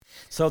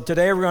So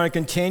today we're going to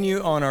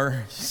continue on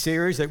our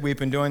series that we've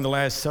been doing the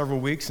last several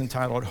weeks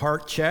entitled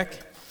Heart Check.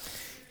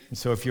 And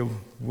so if you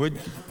would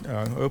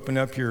open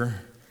up your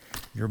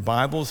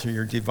Bibles or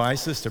your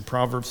devices to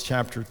Proverbs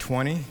chapter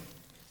 4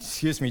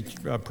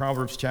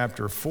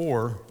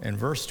 and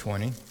verse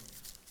 20. I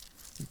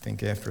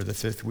think after the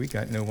fifth week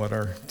I know what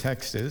our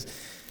text is.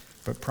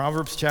 But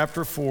Proverbs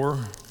chapter 4,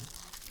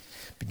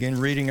 begin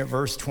reading at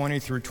verse 20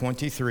 through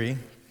 23. It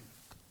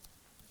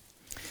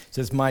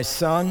says, "My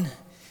son,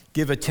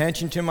 give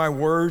attention to my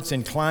words,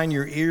 incline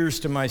your ears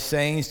to my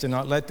sayings, do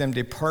not let them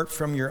depart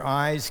from your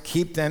eyes,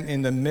 keep them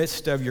in the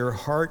midst of your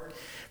heart,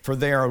 for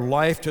they are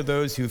life to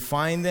those who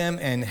find them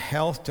and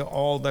health to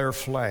all their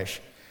flesh."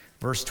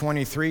 Verse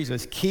 23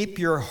 says, "Keep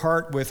your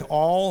heart with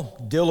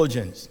all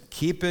diligence."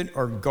 Keep it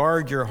or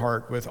guard your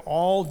heart with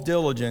all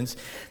diligence,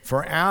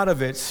 for out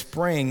of it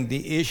spring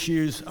the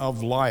issues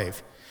of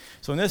life.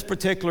 So in this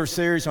particular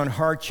series on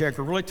Heart Check,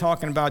 we're really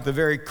talking about the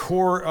very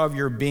core of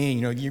your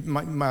being.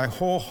 My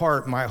whole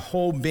heart, my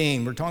whole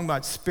being. We're talking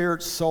about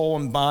spirit, soul,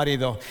 and body,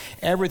 though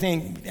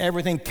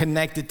everything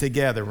connected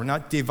together. We're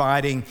not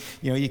dividing.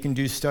 You can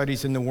do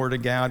studies in the Word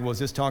of God. Well, is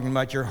this talking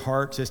about your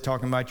heart? Is this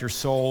talking about your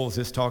soul? Is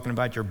this talking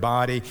about your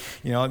body?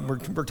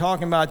 We're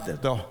talking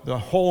about the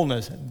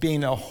wholeness,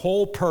 being a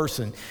whole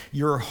person,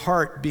 your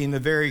heart being the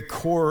very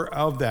core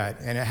of that.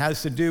 And it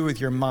has to do with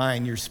your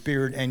mind, your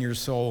spirit, and your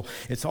soul.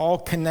 It's all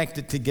connected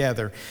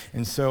together.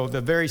 And so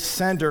the very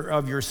center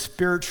of your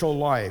spiritual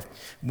life,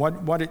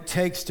 what it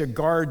takes to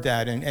guard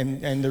that,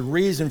 and the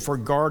reason for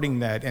guarding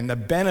that, and the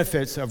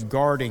benefits of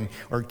guarding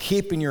or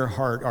keeping your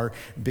heart are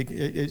big.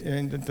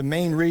 And the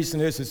main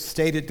reason is, it's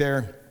stated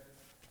there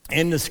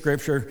in the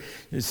scripture.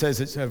 It says,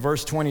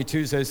 verse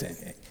 22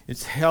 says,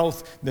 it's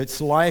health, that's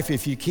life.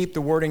 If you keep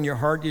the word in your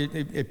heart,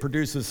 it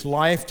produces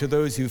life to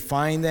those who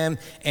find them,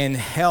 and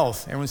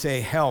health. Everyone say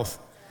health.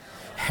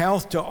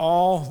 Health to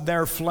all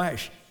their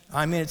flesh.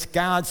 I mean, it's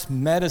God's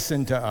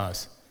medicine to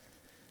us.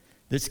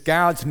 It's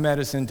God's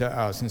medicine to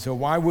us. And so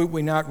why would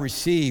we not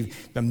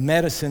receive the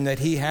medicine that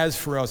He has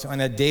for us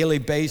on a daily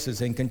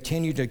basis and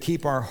continue to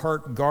keep our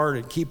heart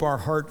guarded, keep our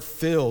heart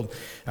filled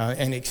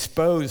and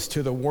exposed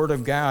to the Word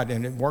of God?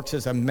 And it works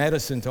as a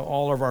medicine to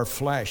all of our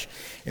flesh.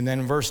 And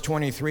then in verse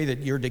 23, that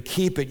you're to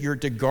keep it, you're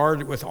to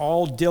guard it with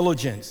all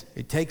diligence.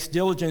 It takes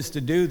diligence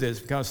to do this,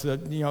 because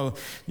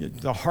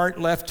the heart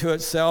left to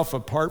itself,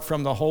 apart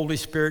from the Holy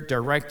Spirit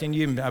directing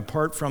you,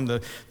 apart from the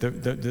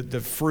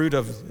fruit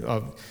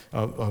of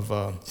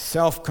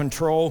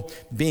self-control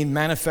being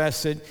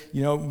manifested,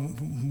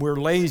 we're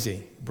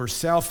lazy, we're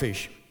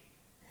selfish,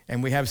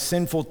 and we have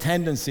sinful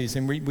tendencies,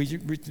 and we're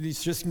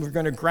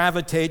going to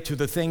gravitate to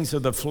the things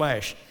of the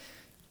flesh.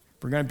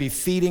 We're going to be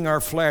feeding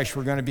our flesh.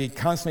 We're going to be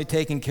constantly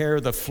taking care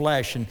of the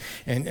flesh,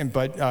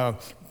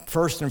 but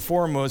first and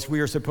foremost,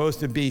 we are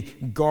supposed to be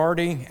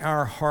guarding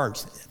our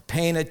hearts,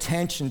 paying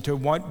attention to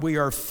what we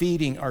are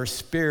feeding our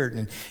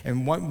spirit,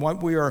 and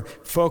what we are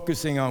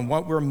focusing on,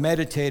 what we're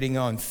meditating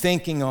on,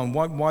 thinking on,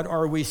 what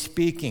are we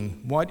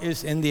speaking, what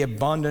is in the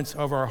abundance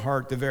of our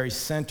heart, the very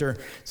center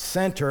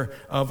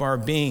of our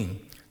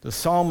being. The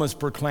psalmist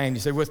proclaimed,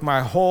 he said, "With my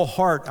whole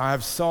heart I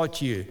have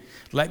sought you.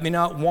 Let me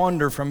not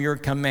wander from your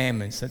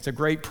commandments." That's a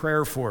great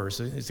prayer for us.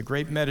 It's a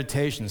great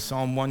meditation,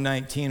 Psalm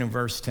 119 and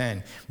verse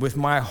 10. "With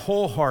my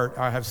whole heart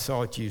I have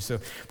sought you." So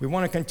we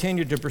want to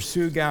continue to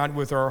pursue God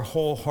with our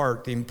whole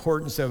heart, the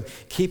importance of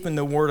keeping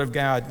the Word of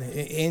God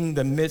in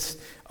the midst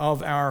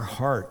of our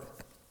heart.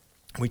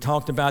 We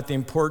talked about the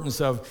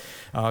importance of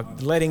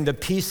letting the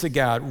peace of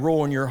God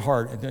rule in your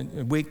heart.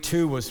 Week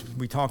 2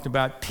 we talked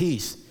about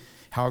peace,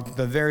 how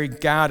the very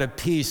God of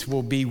peace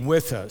will be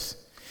with us.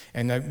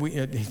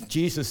 And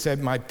Jesus said,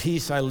 "My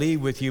peace I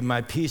leave with you,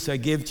 my peace I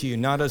give to you.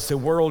 Not as the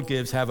world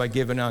gives have I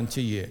given unto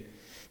you."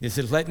 He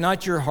says, "Let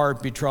not your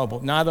heart be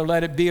troubled, neither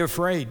let it be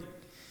afraid."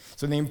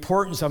 So the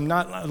importance of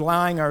not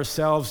allowing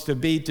ourselves to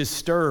be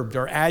disturbed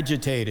or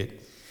agitated.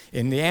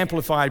 In the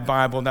Amplified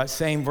Bible, that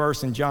same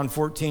verse in John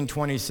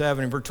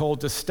 14:27, we're told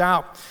to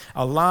stop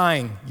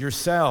allowing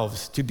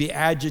yourselves to be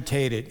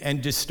agitated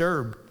and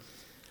disturbed.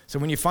 So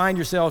when you find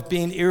yourself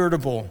being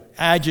irritable,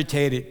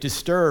 agitated,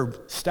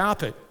 disturbed,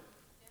 stop it.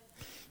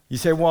 You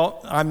say, "Well,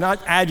 I'm not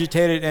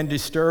agitated and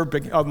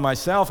disturbed of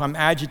myself. I'm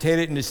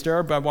agitated and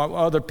disturbed by what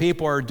other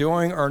people are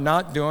doing or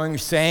not doing,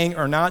 saying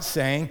or not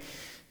saying."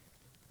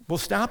 Well,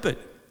 stop it.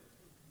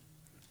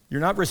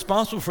 You're not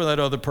responsible for that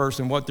other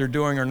person, what they're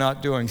doing or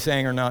not doing,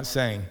 saying or not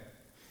saying.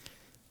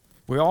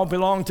 We all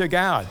belong to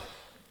God.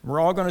 We're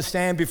all going to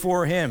stand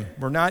before Him.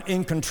 We're not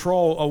in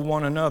control of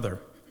one another.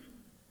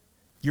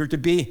 You're to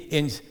be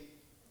in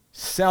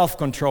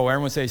self-control.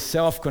 Everyone say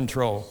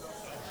self-control.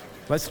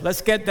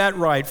 Let's get that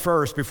right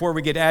first before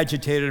we get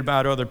agitated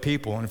about other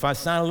people. And if I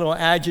sound a little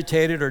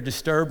agitated or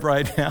disturbed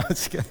right now,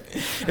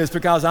 it's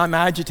because I'm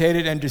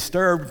agitated and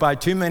disturbed by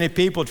too many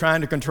people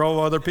trying to control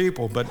other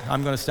people. But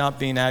I'm going to stop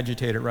being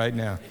agitated right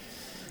now.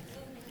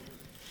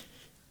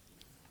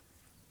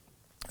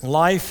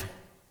 Life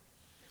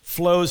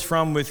flows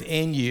from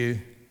within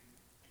you,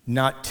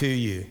 not to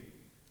you.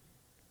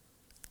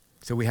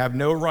 So we have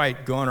no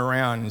right going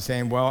around and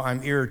saying, "Well,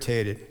 I'm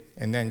irritated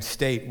and then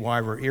state why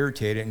we're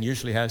irritated, and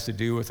usually has to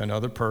do with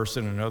another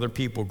person, another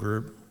people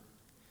group,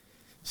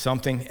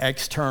 something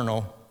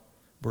external.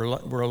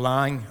 We're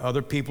allowing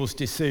other people's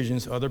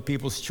decisions, other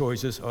people's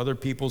choices, other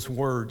people's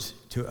words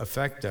to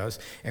affect us,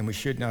 and we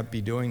should not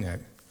be doing that.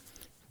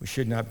 We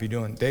should not be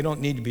doing. They don't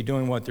need to be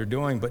doing what they're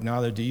doing, but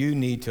neither do you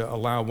need to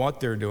allow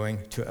what they're doing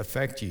to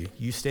affect you.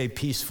 You stay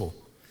peaceful.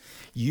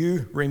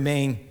 You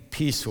remain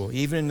peaceful.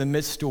 Even in the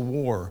midst of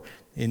war,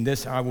 in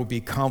this I will be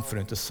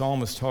confident. The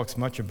psalmist talks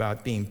much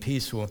about being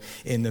peaceful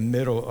in the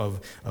middle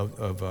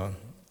of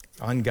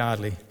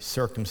ungodly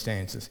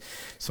circumstances.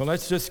 So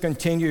let's just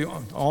continue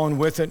on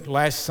with it.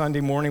 Last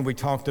Sunday morning we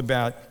talked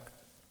about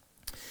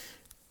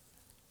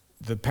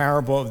the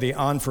parable of the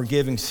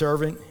unforgiving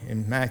servant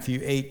in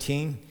Matthew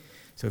 18.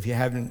 So if you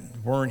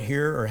weren't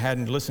here or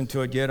hadn't listened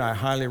to it yet, I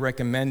highly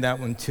recommend that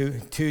one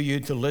to you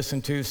to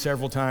listen to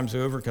several times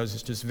over, because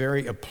it's just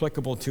very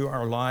applicable to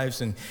our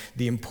lives and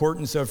the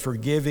importance of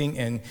forgiving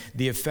and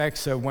the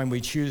effects of when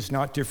we choose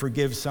not to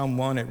forgive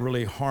someone. It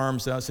really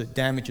harms us. It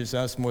damages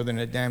us more than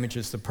it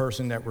damages the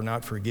person that we're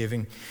not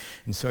forgiving.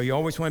 And so you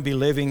always want to be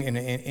living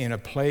in a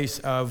place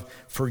of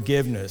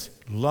forgiveness.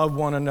 Love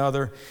one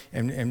another.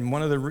 And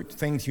one of the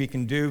things we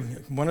can do,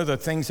 one of the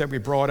things that we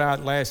brought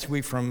out last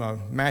week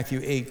from Matthew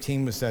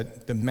 18 was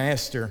that the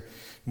master,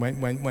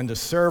 when the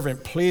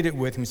servant pleaded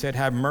with him, said,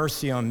 "Have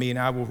mercy on me and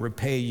I will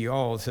repay you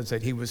all," it says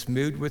that he was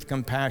moved with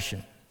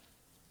compassion,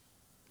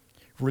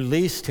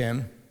 released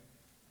him,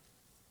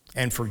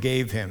 and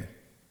forgave him.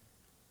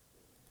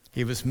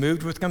 He was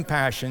moved with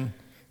compassion,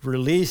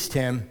 released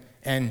him,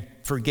 and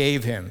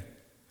forgave him.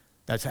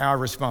 That's our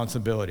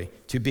responsibility,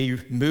 to be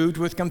moved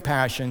with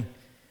compassion,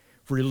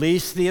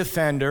 release the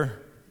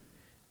offender,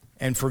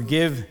 and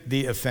forgive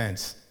the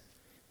offense.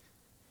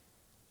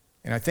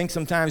 And I think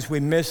sometimes we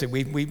miss it.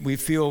 We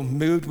feel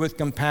moved with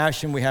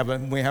compassion. We have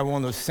one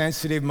of those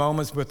sensitive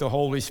moments with the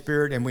Holy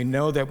Spirit, and we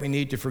know that we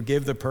need to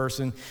forgive the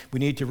person. We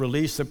need to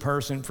release the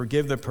person,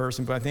 forgive the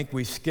person. But I think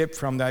we skip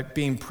from that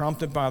being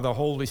prompted by the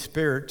Holy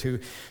Spirit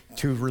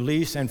to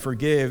release and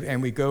forgive,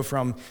 and we go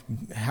from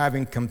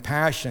having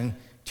compassion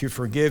to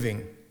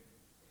forgiving.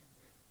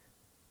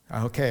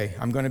 Okay,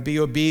 I'm going to be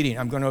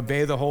obedient. I'm going to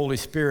obey the Holy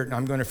Spirit, and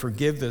I'm going to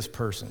forgive this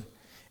person.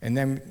 And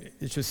then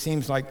it just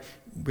seems like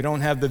we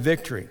don't have the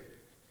victory.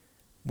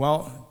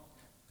 Well,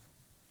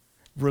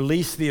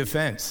 release the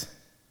offense.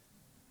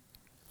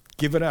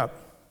 Give it up.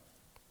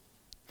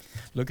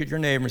 Look at your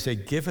neighbor and say,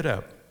 "Give it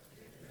up."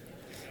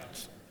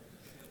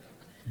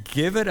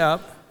 Give it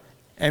up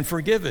and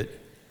forgive it.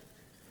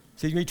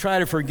 See, you try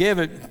to forgive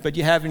it, but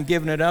you haven't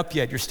given it up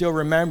yet. You're still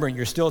remembering.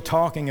 You're still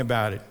talking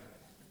about it.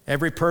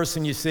 Every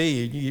person you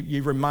see,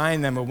 you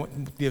remind them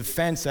of the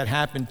offense that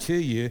happened to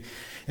you,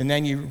 and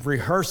then you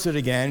rehearse it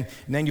again,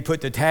 and then you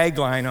put the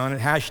tagline on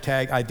it,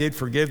 hashtag, "I did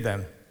forgive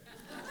them."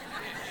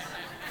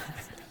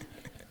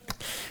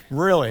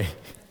 Really?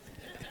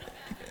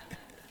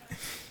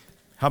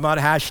 How about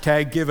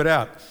hashtag, "Give it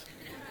up"?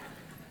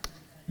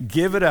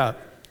 Give it up.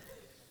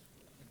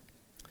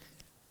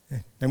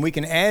 And we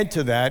can add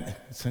to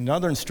that, it's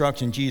another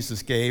instruction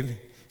Jesus gave,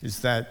 is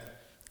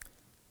that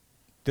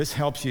this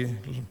helps you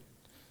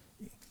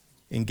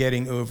in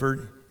getting over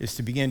it, is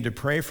to begin to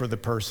pray for the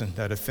person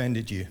that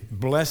offended you.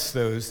 Bless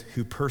those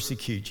who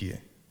persecute you.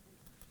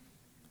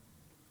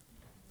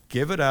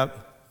 Give it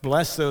up.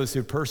 Bless those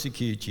who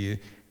persecute you.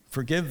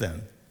 Forgive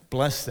them.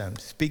 Bless them.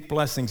 Speak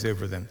blessings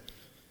over them.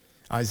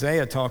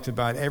 Isaiah talks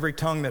about every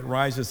tongue that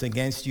rises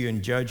against you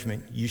in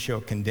judgment, you shall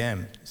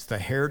condemn. It's the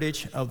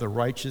heritage of the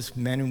righteous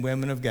men and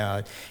women of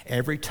God.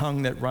 Every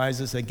tongue that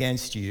rises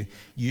against you,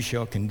 you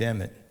shall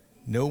condemn it.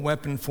 No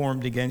weapon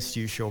formed against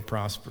you shall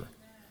prosper.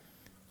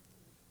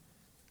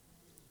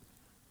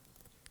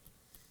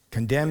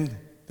 Condemn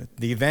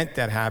the event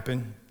that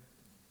happened,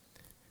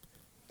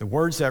 the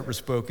words that were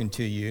spoken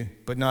to you,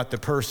 but not the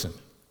person.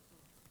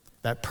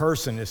 That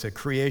person is a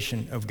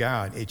creation of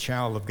God, a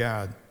child of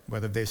God,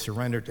 whether they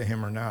surrender to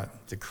him or not.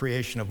 It's a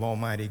creation of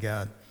Almighty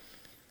God.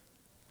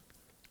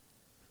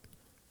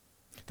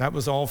 That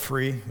was all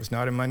free. It was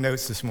not in my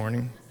notes this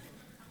morning,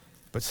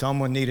 but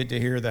someone needed to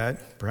hear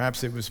that.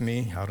 Perhaps it was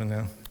me, I don't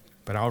know,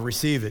 but I'll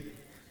receive it.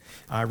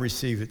 I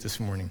receive it this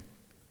morning.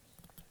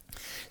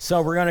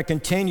 So we're going to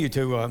continue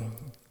to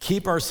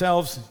keep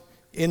ourselves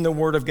in the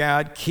Word of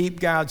God,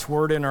 keep God's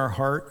Word in our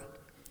heart,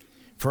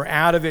 for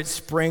out of it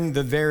spring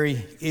the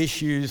very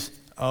issues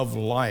of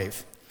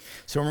life.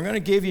 So we're going to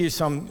give you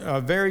some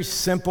very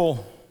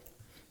simple,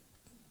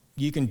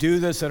 you can do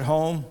this at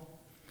home,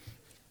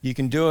 you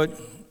can do it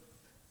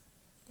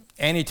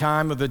any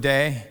time of the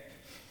day.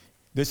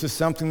 This is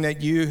something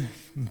that you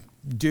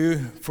do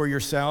for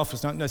yourself.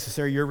 It's not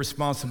necessarily your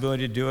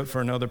responsibility to do it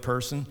for another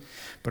person.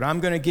 But I'm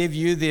going to give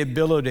you the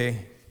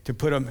ability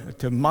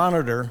to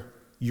monitor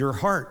your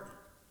heart.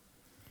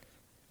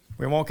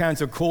 We have all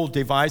kinds of cool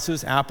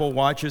devices, Apple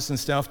Watches and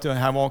stuff, to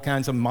have all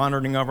kinds of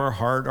monitoring of our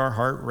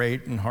heart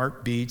rate and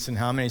heartbeats and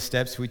how many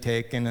steps we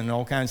take and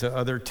all kinds of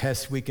other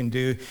tests we can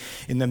do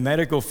in the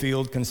medical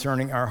field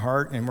concerning our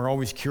heart. And we're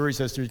always curious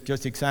as to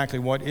just exactly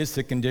what is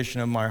the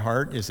condition of my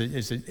heart. Is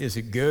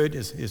it good?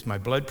 Is my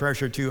blood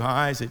pressure too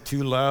high? Is it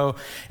too low?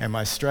 Am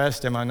I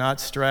stressed? Am I not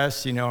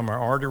stressed? Are my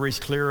arteries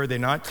clear? Are they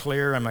not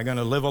clear? Am I going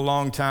to live a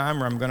long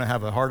time, or I'm going to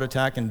have a heart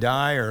attack and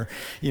die? Or,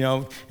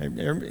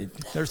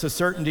 there's a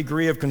certain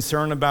degree of concern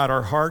about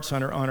our hearts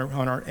in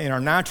our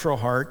natural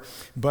heart.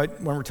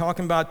 But when we're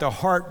talking about the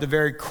heart, the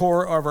very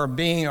core of our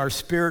being, our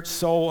spirit,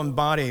 soul, and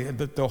body,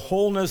 the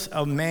wholeness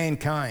of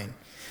mankind,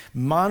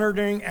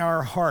 monitoring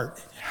our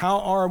heart.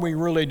 How are we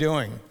really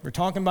doing? We're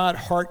talking about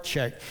heart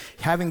check,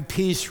 having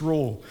peace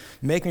rule,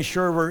 making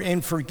sure we're in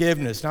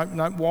forgiveness,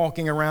 not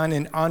walking around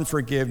in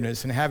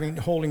unforgiveness and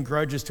holding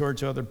grudges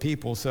towards other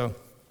people. So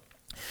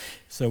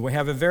we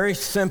have a very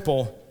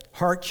simple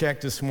heart check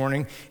this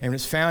morning, and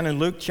it's found in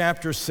Luke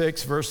chapter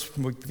 6,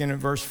 we begin at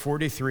verse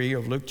 43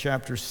 of Luke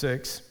chapter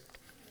 6.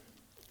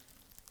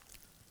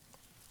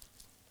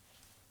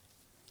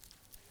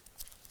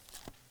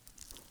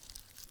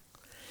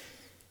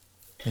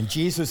 And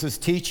Jesus is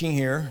teaching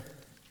here.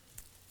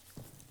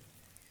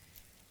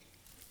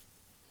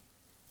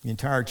 The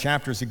entire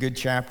chapter is a good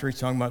chapter. He's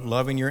talking about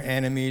loving your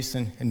enemies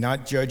and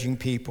not judging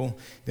people.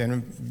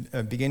 Then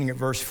beginning at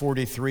verse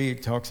 43,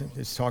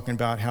 it's talking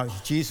about how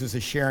Jesus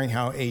is sharing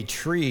how a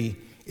tree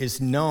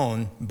is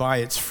known by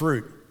its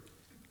fruit.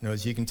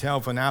 As you can tell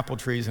if an apple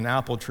tree is an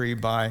apple tree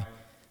by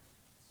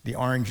the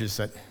oranges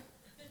that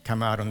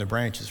come out on the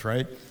branches,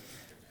 right?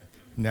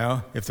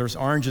 No, if there's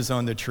oranges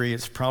on the tree,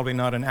 it's probably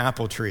not an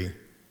apple tree.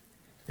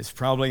 It's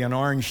probably an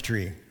orange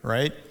tree,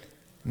 right?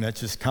 And that's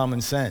just common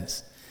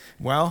sense.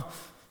 Well,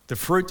 the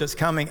fruit that's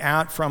coming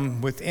out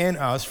from within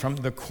us, from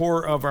the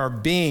core of our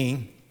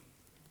being,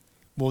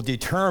 will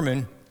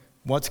determine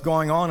what's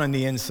going on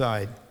the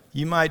inside.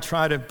 You might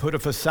try to put a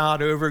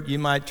facade over it. You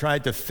might try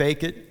to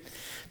fake it.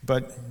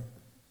 But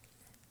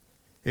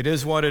it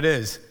is what it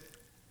is.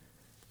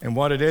 And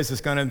what it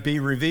is going to be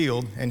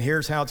revealed. And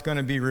here's how it's going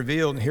to be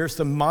revealed. And here's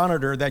the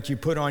monitor that you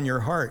put on your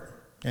heart.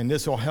 And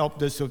this will help.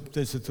 This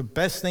is the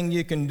best thing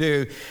you can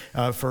do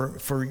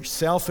for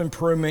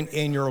self-improvement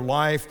in your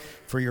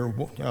life, for your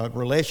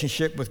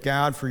relationship with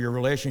God, for your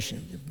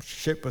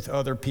relationship with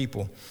other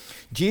people.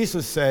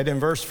 Jesus said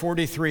in verse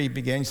 43,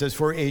 he says,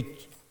 "For a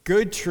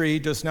good tree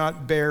does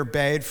not bear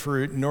bad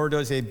fruit, nor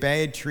does a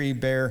bad tree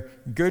bear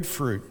good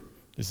fruit."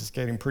 This is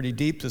getting pretty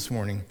deep this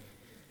morning.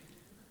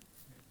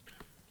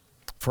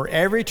 "For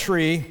every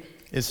tree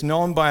is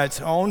known by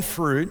its own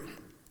fruit.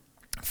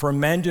 For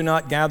men do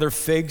not gather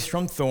figs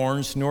from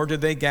thorns, nor do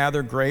they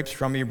gather grapes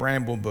from a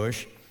bramble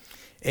bush.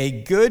 A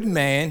good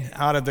man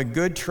out of the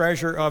good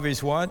treasure of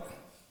his what?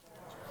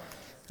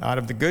 Out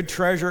of the good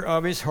treasure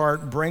of his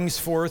heart brings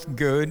forth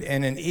good,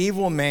 and an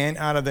evil man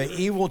out of the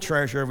evil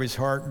treasure of his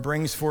heart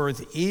brings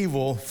forth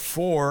evil,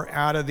 for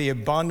out of the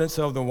abundance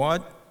of the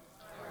what?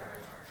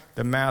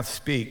 The mouth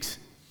speaks."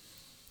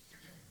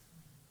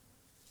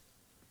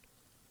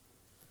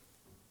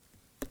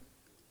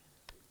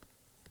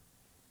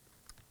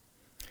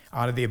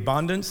 Out of the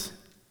abundance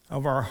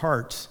of our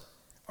hearts,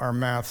 our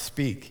mouths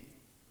speak.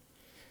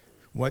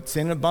 What's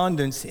in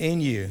abundance in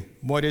you,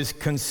 what is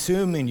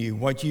consuming you,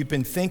 what you've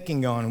been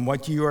thinking on,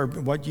 what you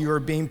are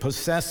being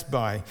possessed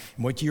by,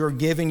 what you are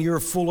giving your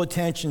full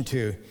attention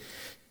to,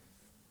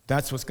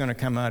 that's what's going to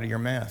come out of your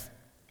mouth.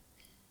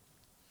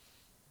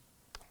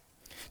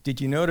 Did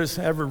you notice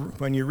ever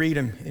when you read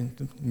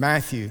in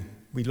Matthew,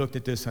 we looked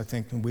at this I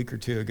think a week or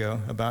two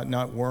ago, about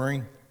not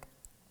worrying?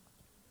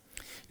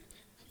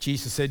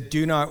 Jesus said,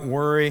 "Do not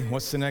worry."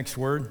 What's the next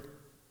word?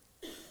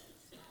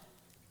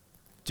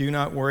 Do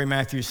not worry,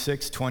 Matthew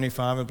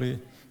 6:25, I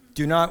believe.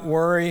 Do not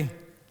worry.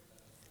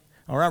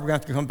 All right, we're going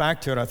to have to come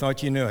back to it. I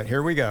thought you knew it.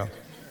 Here we go.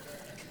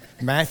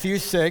 Matthew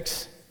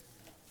 6.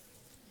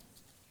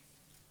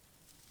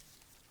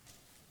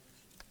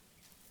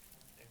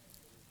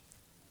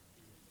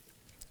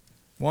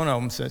 One of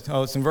them says,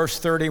 it's in verse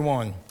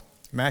 31.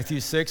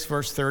 Matthew 6,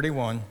 verse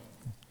 31.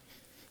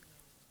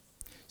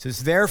 It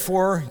says,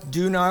 "Therefore,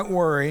 do not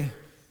worry,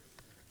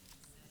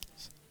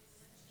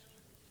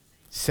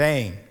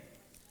 saying."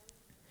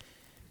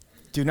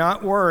 Do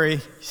not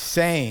worry,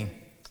 saying.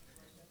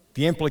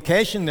 The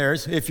implication there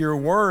is if you're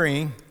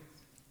worrying,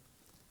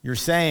 you're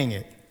saying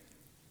it.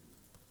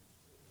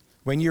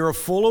 When you're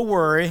full of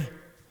worry,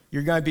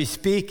 you're going to be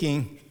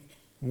speaking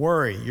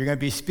worry. You're going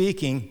to be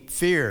speaking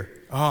fear.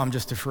 "Oh, I'm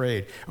just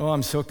afraid. Oh,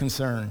 I'm so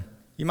concerned."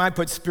 You might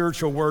put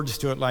spiritual words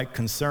to it like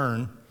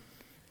concern,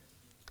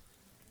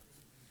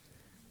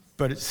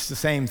 but it's the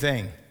same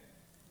thing.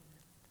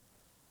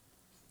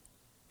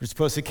 We're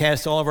supposed to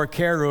cast all of our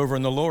care over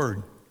on the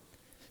Lord.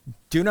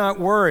 Do not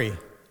worry,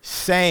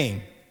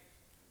 saying.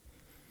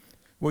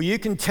 Well, you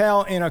can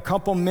tell in a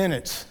couple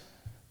minutes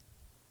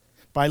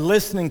by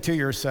listening to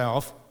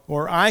yourself,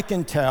 or I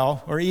can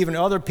tell, or even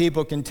other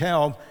people can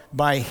tell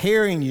by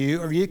hearing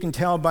you, or you can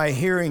tell by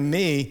hearing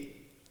me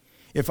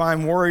if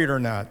I'm worried or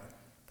not.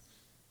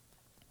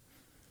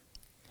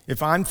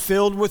 If I'm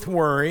filled with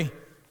worry,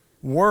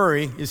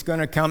 worry is going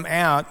to come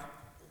out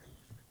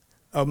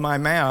of my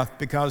mouth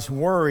because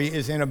worry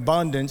is in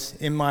abundance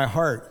in my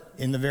heart,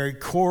 in the very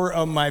core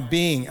of my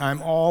being.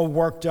 I'm all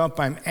worked up.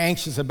 I'm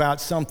anxious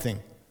about something.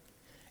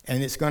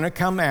 And it's going to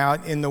come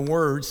out in the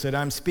words that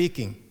I'm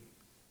speaking.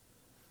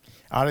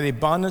 Out of the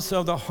abundance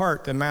of the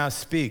heart, the mouth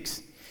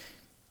speaks.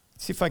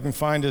 See if I can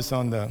find this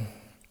on the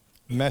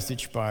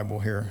Message Bible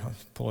here. I'll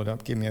pull it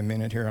up. Give me a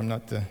minute here. I'm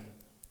not the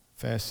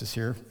fastest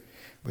here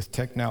with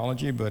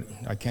technology, but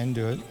I can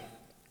do it.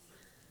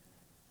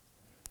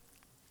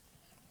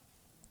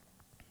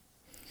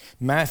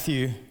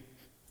 Matthew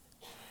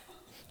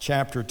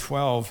chapter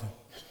 12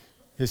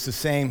 is the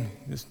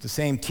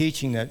same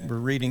teaching that we're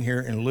reading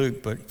here in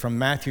Luke, but from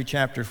Matthew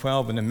chapter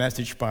 12 in the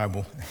Message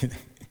Bible.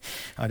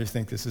 I just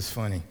think this is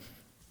funny.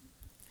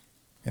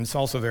 And it's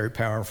also very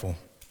powerful.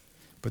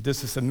 But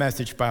this is the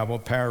Message Bible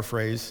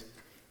paraphrase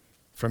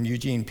from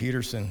Eugene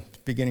Peterson,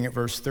 beginning at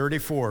verse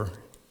 34.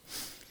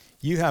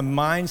 You have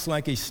minds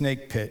like a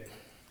snake pit.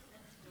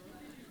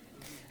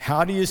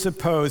 How do you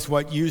suppose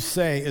what you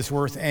say is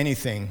worth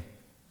anything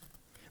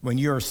when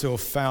you are so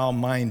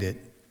foul-minded?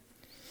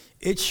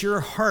 It's your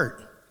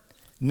heart,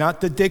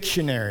 not the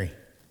dictionary,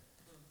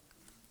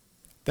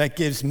 that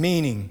gives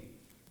meaning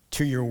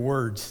to your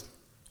words.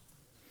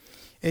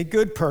 A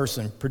good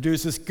person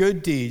produces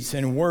good deeds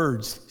and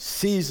words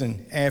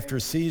season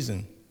after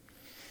season.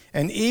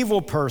 An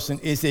evil person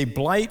is a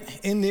blight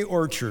in the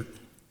orchard.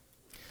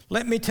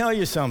 Let me tell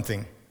you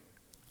something.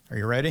 Are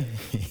you ready?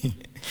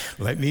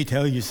 Let me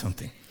tell you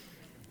something.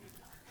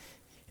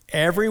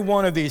 Every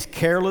one of these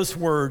careless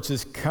words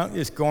is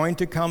going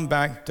to come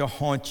back to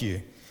haunt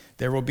you.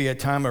 There will be a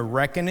time of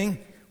reckoning.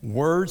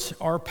 Words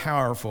are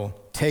powerful.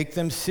 Take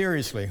them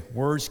seriously.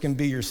 Words can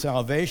be your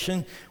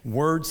salvation.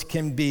 Words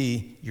can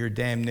be your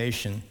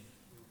damnation.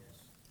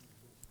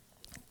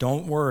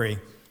 Don't worry,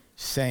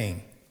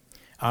 saying,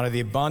 out of the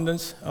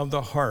abundance of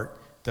the heart,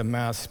 the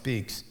mouth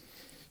speaks.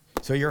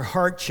 So your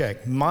heart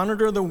check.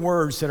 Monitor the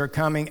words that are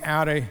coming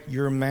out of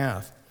your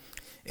mouth.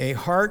 A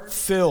heart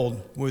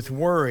filled with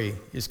worry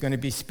is going to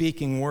be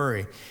speaking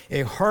worry.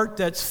 A heart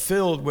that's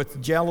filled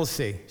with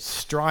jealousy,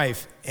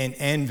 strife, and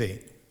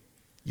envy,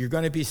 you're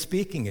going to be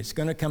speaking. It's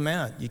going to come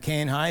out. You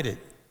can't hide it.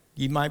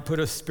 You might put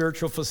a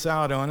spiritual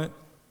facade on it.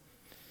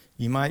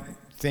 You might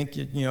think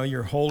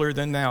you're holier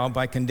than thou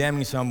by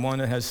condemning someone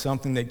that has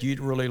something that you'd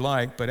really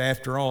like, but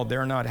after all,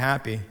 they're not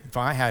happy. If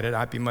I had it,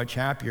 I'd be much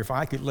happier. If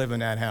I could live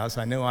in that house,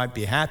 I know I'd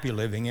be happy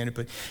living in it,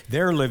 but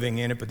they're living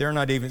in it, but they're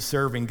not even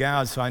serving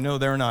God, so I know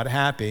they're not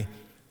happy.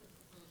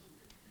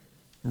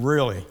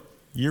 Really?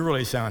 You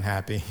really sound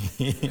happy.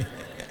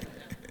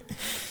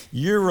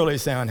 You really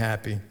sound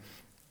happy.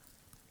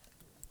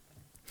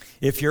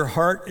 If your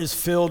heart is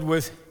filled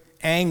with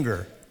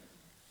anger,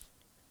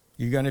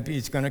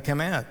 it's going to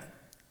come out.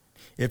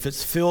 If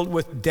it's filled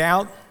with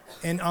doubt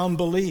and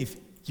unbelief,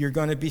 you're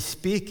going to be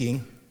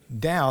speaking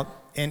doubt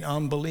and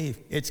unbelief.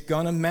 It's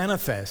going to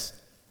manifest.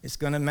 It's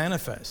going to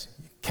manifest.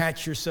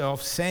 Catch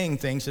yourself saying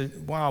things that,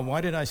 wow,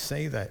 why did I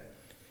say that?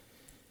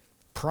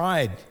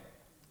 Pride.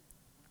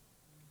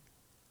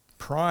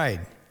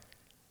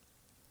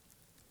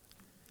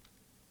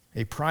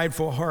 A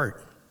prideful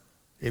heart.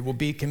 It will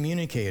be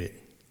communicated.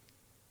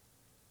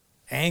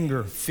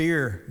 Anger,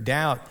 fear,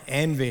 doubt,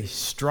 envy,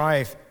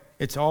 strife,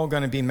 it's all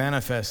going to be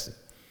manifested.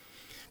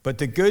 But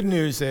the good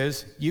news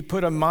is you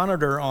put a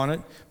monitor on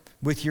it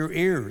with your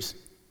ears.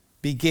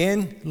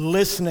 Begin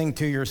listening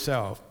to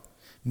yourself.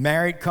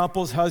 Married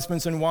couples,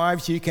 husbands and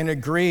wives, you can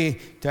agree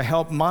to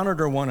help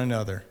monitor one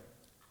another.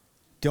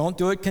 Don't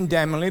do it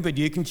condemningly, but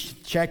you can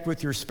check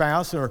with your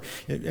spouse, or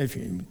if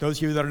those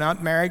of you that are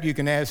not married, you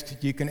can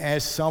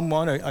ask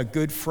someone, a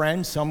good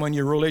friend, someone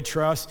you really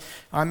trust.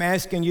 I'm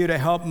asking you to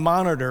help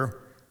monitor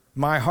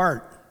my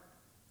heart.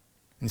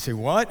 And you say,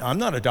 what? I'm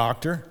not a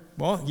doctor.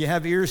 Well, you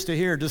have ears to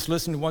hear. Just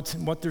listen to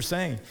what they're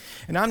saying.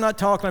 And I'm not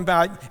talking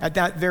about at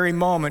that very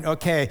moment,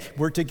 okay,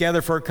 we're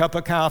together for a cup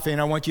of coffee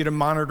and I want you to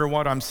monitor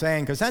what I'm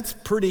saying, because that's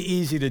pretty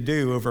easy to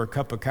do over a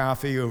cup of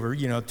coffee, over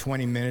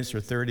 20 minutes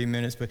or 30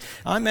 minutes. But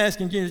I'm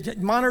asking you to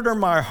monitor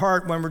my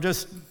heart when we're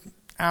just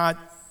out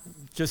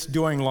just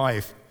doing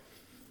life.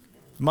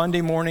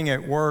 Monday morning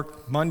at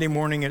work, Monday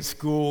morning at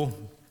school,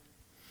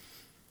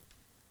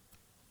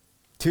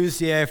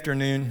 Tuesday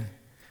afternoon,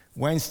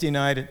 Wednesday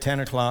night at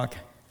 10 o'clock.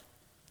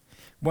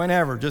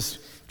 Whenever, just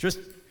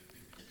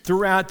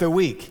throughout the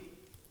week,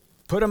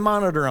 put a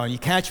monitor on. You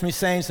catch me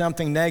saying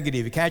something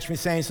negative. You catch me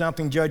saying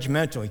something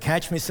judgmental. You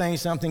catch me saying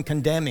something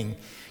condemning.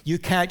 You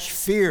catch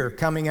fear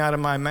coming out of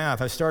my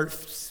mouth. I start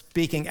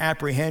speaking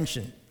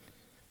apprehension.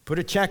 Put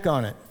a check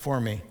on it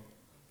for me.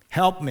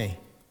 Help me.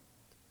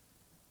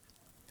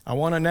 I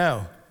want to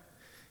know,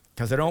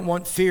 because I don't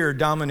want fear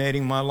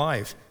dominating my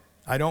life.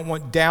 I don't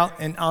want doubt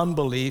and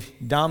unbelief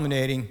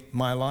dominating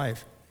my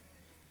life.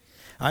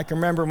 I can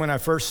remember when I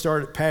first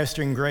started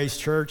pastoring Grace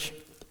Church,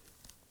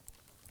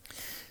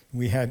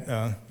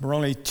 we're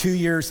only 2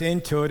 years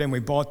into it, and we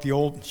bought the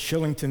old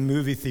Shillington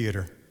movie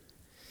theater,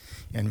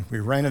 and we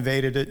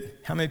renovated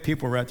it. How many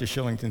people were at the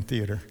Shillington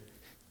Theater?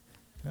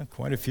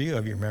 Quite a few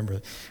of you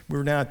remember. We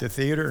were down at the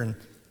theater,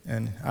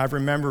 and I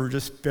remember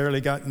just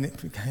barely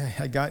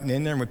had gotten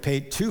in there, and we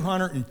paid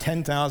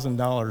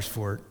 $210,000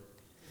 for it.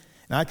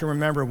 And I can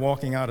remember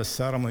walking out of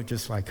settlement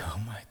just like,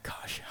 oh my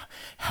gosh,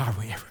 how are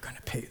we ever going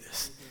to pay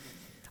this?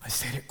 I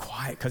said it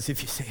quiet, because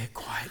if you say it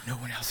quiet, no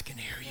one else can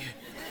hear you.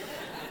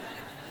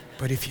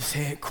 But if you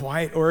say it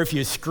quiet, or if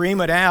you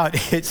scream it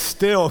out, it's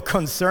still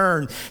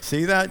concern.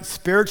 See that?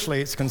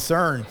 Spiritually, it's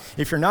concern.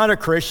 If you're not a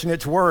Christian,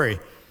 it's worry.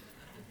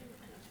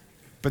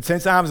 But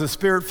since I was a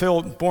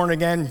Spirit-filled,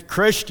 born-again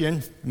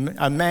Christian,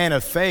 a man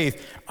of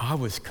faith, I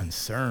was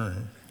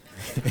concerned.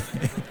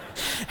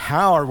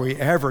 How are we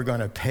ever going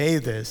to pay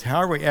this? How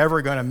are we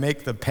ever going to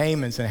make the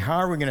payments? And how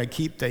are we going to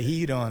keep the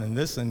heat on and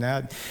this and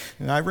that?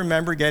 And I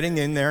remember getting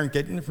in there and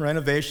getting the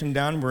renovation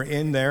done. We're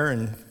in there,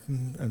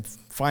 and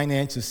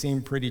finances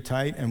seemed pretty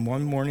tight. And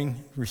one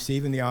morning,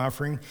 receiving the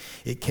offering,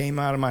 it came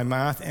out of my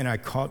mouth, and I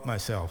caught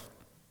myself.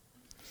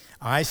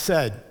 I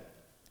said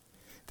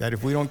that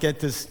if we don't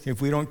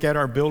get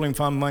our building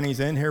fund monies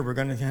in here, we're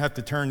going to have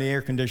to turn the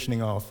air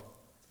conditioning off.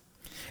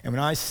 And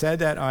when I said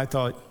that, I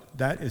thought,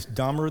 that is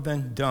dumber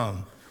than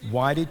dumb.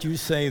 Why did you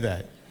say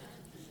that?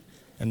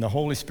 And the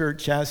Holy Spirit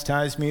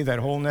chastised me that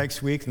whole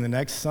next week and the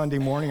next Sunday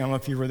morning. I don't know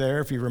if you were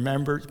there, if you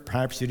remember,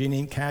 perhaps you didn't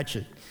even catch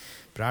it.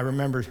 But I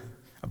remember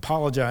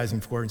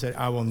apologizing for it and said,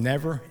 I will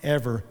never,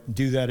 ever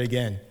do that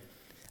again.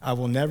 I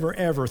will never,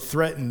 ever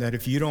threaten that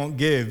if you don't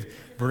give,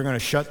 we're going to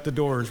shut the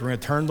doors, we're going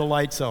to turn the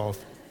lights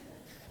off.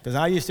 Because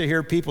I used to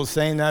hear people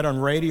saying that on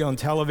radio and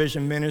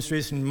television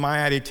ministries, and my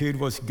attitude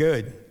was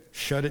good.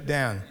 Shut it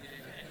down.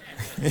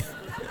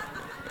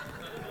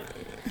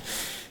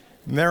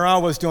 And there I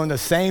was doing the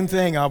same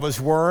thing. I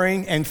was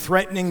worrying and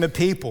threatening the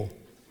people.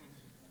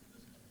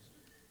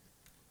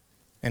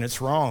 And it's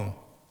wrong.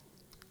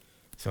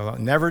 So I'll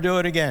never do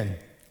it again.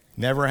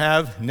 Never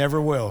have,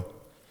 never will.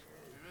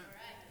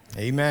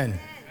 Amen.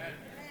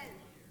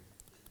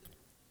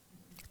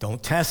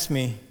 Don't test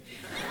me.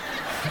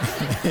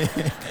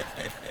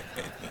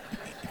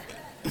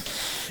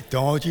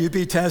 Don't you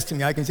be testing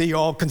me. I can see you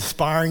all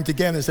conspiring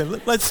together and say,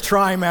 let's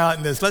try him out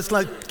in this. Let's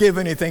not give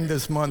anything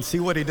this month. See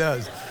what he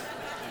does.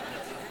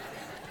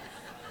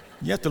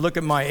 You have to look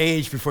at my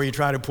age before you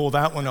try to pull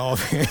that one off.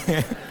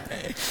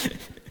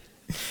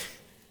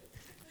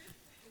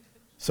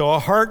 So a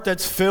heart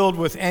that's filled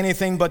with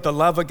anything but the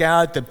love of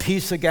God, the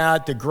peace of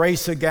God, the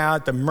grace of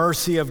God, the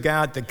mercy of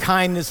God, the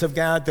kindness of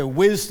God, the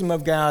wisdom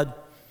of God,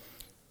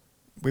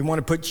 we want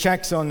to put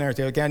checks on there.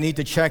 Okay, I need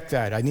to check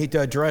that. I need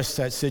to address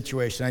that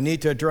situation. I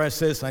need to address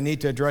this. I need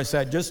to address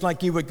that. Just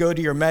like you would go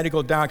to your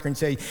medical doctor and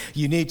say,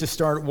 you need to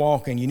start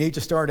walking. You need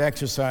to start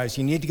exercise.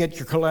 You need to get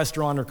your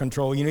cholesterol under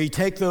control. You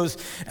take those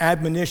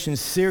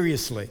admonitions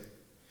seriously.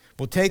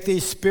 We'll take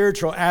these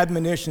spiritual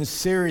admonitions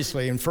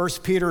seriously. In 1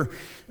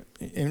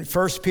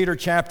 Peter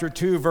chapter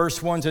 2,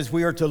 verse 1 says,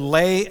 we are to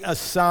lay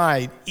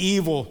aside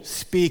evil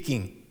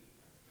speaking.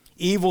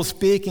 Evil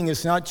speaking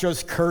is not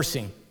just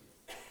cursing.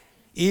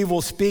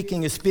 Evil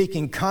speaking is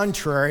speaking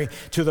contrary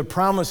to the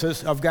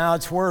promises of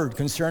God's word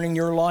concerning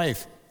your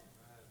life.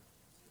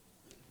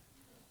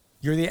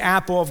 You're the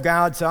apple of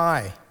God's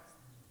eye.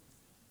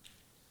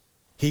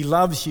 He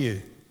loves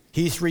you.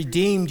 He's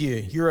redeemed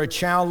you. You're a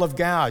child of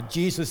God.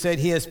 Jesus said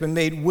he has been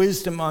made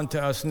wisdom unto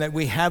us and that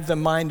we have the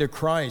mind of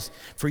Christ.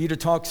 For you to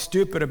talk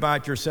stupid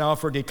about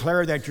yourself or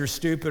declare that you're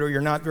stupid or you're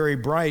not very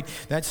bright,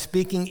 that's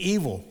speaking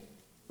evil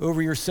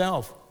over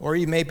yourself, or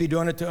you may be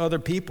doing it to other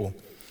people.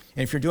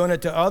 And if you're doing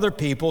it to other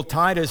people,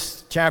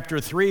 Titus chapter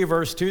 3,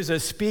 verse 2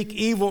 says, speak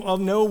evil of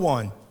no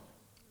one.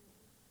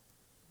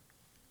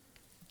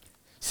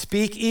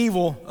 Speak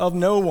evil of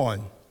no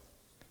one.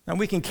 Now,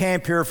 we can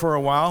camp here for a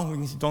while.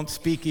 Don't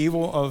speak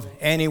evil of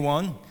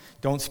anyone.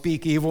 Don't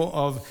speak evil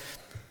of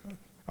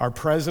our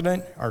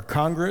president, our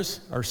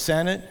Congress, our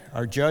Senate,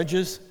 our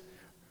judges,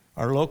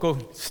 our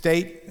local,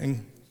 state,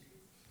 and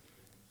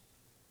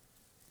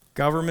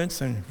governments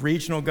and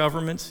regional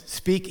governments.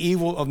 Speak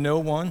evil of no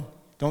one.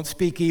 Don't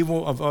speak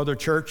evil of other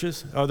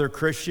churches, other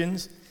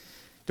Christians.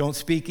 Don't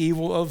speak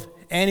evil of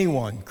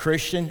anyone,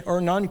 Christian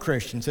or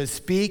non-Christian. It says,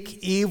 speak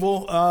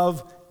evil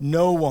of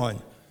no one.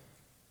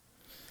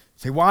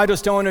 Say, well, I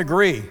just don't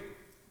agree.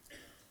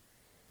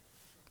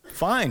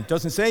 Fine. It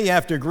doesn't say you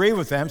have to agree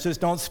with them. It says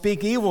don't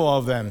speak evil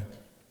of them.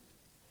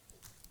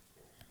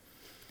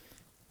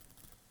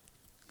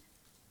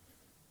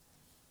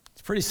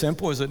 It's pretty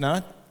simple, is it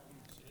not?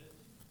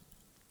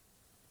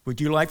 Would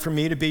you like for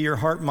me to be your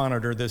heart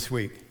monitor this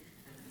week?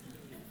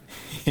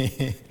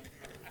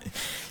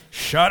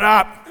 Shut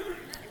up.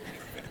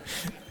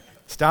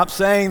 Stop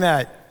saying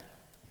that.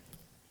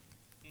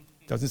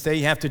 Doesn't say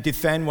you have to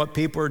defend what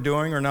people are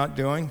doing or not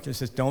doing. It just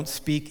says don't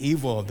speak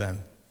evil of them.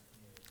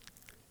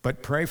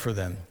 But pray for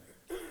them.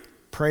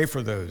 Pray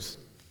for those.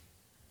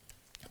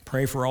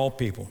 Pray for all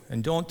people.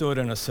 And don't do it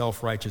in a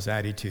self-righteous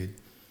attitude.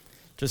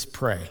 Just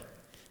pray.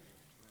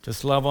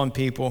 Just love on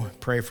people.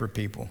 Pray for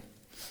people.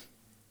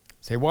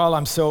 Say, well,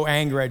 I'm so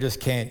angry, I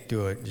just can't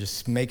do it. It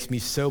just makes me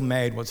so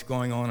mad what's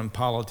going on in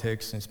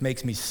politics. And it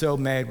makes me so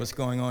mad what's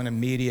going on in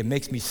media. It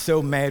makes me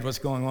so mad what's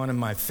going on in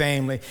my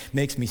family. It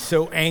makes me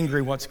so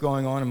angry what's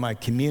going on in my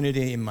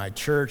community, in my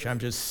church. I'm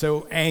just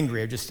so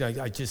angry.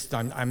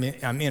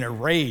 I'm in a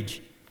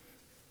rage.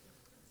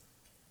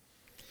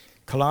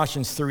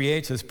 Colossians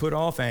 3:8 says, put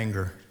off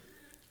anger,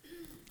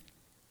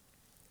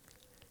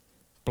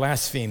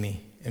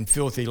 blasphemy, and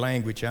filthy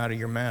language out of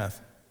your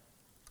mouth.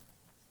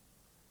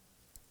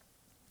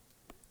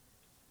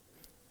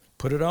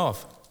 Put it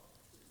off.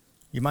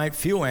 You might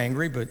feel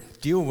angry,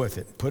 but deal with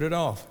it. Put it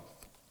off.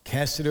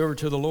 Cast it over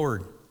to the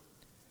Lord.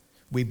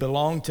 We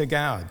belong to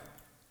God.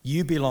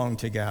 You belong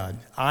to God.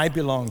 I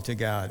belong to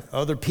God.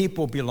 Other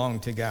people belong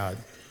to God.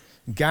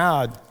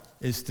 God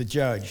is the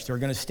judge. They're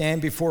going to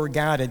stand before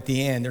God at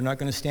the end. They're not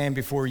going to stand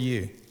before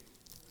you.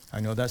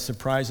 I know that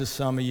surprises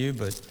some of you,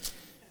 but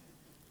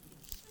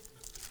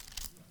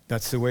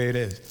that's the way it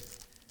is.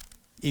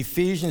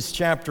 Ephesians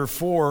chapter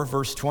 4,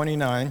 verse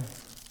 29.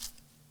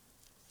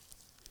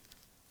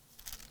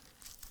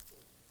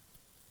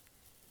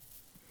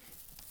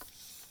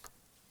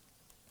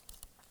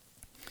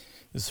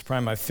 This is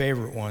probably my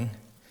favorite one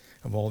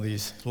of all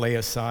these. Lay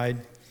aside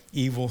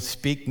evil,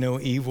 speak no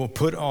evil,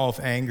 put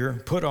off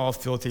anger, put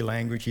off filthy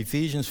language.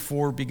 Ephesians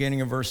 4, beginning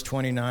of verse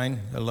 29.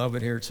 I love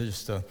it here. It's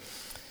just a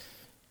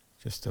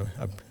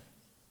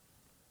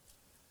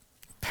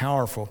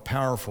powerful,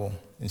 powerful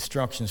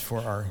instructions for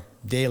our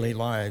daily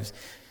lives.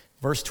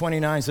 Verse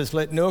 29 says,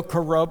 let no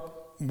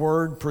corrupt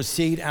word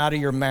proceed out of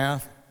your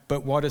mouth,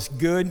 but what is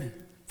good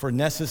for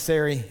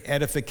necessary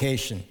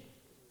edification.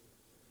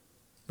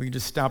 We can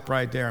just stop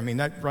right there. I mean,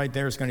 that right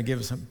there is going to give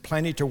us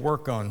plenty to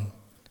work on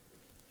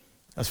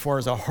as far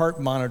as a heart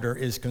monitor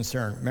is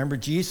concerned. Remember,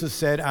 Jesus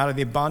said, out of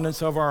the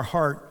abundance of our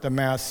heart, the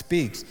mouth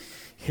speaks.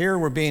 Here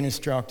we're being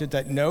instructed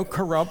that no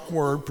corrupt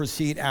word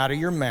proceed out of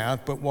your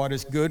mouth, but what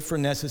is good for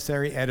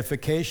necessary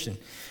edification.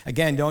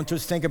 Again, don't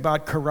just think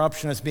about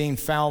corruption as being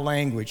foul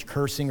language,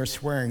 cursing or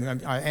swearing.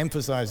 I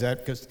emphasize that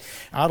because,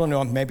 I don't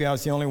know, maybe I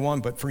was the only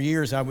one, but for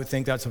years I would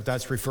think that's what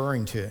that's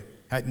referring to.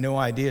 I had no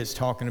idea it's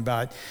talking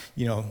about,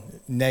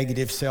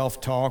 negative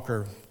self-talk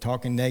or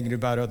talking negative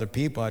about other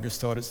people. I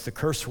just thought it's the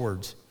curse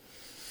words.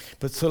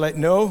 But so let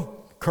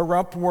no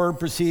corrupt word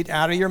proceed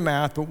out of your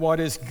mouth, but what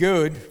is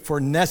good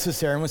for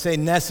necessary. I'm going to say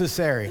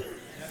necessary.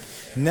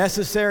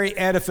 Necessary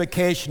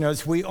edification.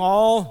 As we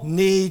all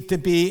need to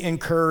be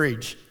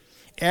encouraged.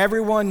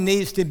 Everyone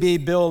needs to be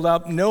built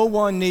up. No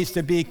one needs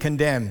to be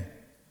condemned.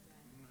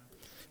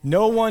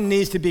 No one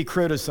needs to be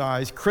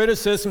criticized.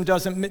 Criticism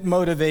doesn't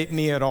motivate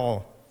me at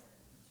all.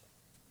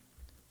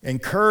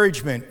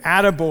 Encouragement,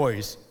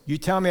 attaboys. You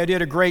tell me I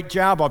did a great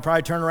job, I'll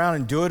probably turn around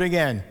and do it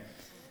again.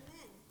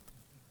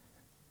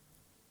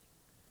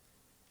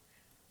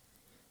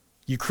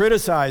 You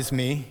criticize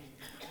me,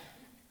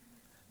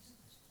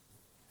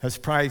 that's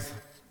probably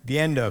the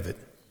end of it.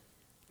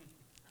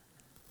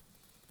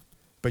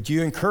 But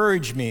you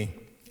encourage me,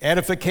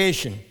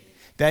 edification,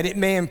 that it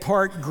may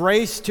impart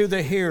grace to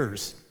the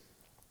hearers.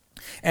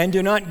 And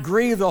do not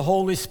grieve the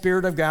Holy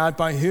Spirit of God,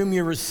 by whom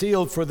you were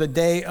sealed for the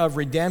day of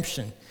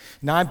redemption.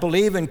 Now, I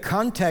believe in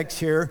context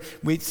here,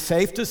 it's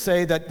safe to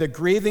say that the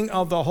grieving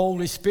of the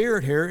Holy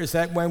Spirit here is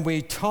that when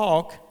we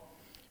talk,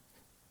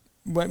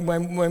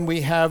 when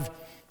we have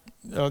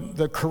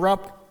the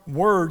corrupt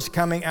words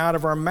coming out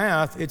of our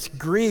mouth, it's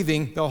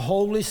grieving the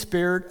Holy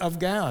Spirit of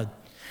God.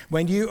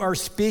 When you are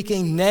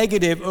speaking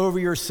negative over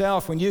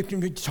yourself, when you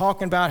can be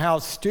talking about how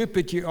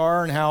stupid you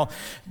are and how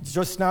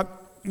just not,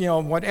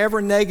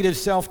 whatever negative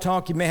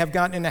self-talk you may have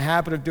gotten in the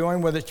habit of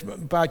doing, whether it's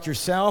about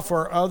yourself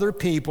or other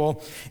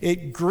people,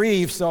 it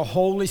grieves the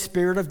Holy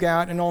Spirit of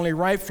God, and only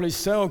rightfully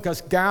so,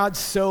 because God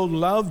so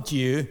loved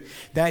you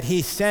that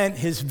he sent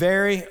his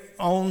very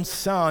own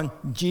Son,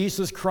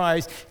 Jesus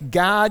Christ.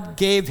 God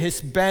gave his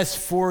best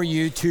for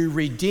you to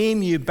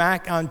redeem you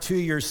back unto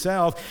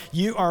yourself.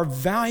 You are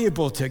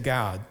valuable to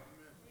God.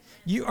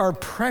 You are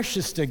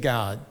precious to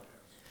God.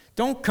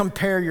 Don't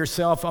compare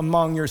yourself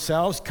among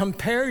yourselves.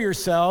 Compare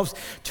yourselves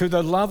to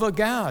the love of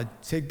God.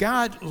 Say,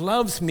 God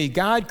loves me.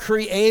 God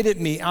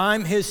created me.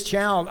 I'm his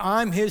child.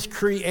 I'm his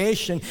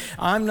creation.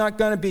 I'm not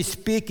going to be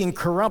speaking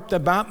corrupt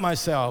about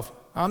myself.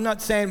 I'm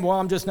not saying, well,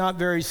 I'm just not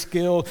very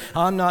skilled.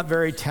 I'm not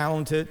very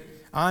talented.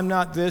 I'm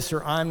not this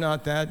or I'm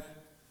not that.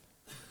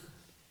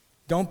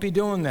 Don't be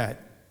doing that.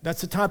 That's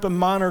the type of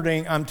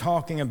monitoring I'm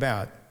talking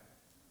about.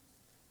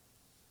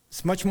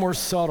 It's much more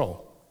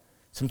subtle.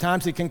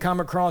 Sometimes it can come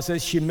across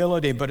as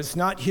humility, but it's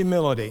not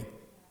humility.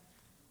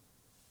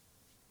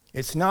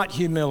 It's not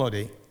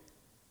humility.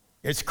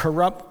 It's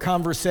corrupt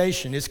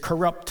conversation. It's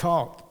corrupt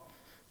talk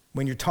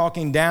when you're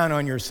talking down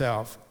on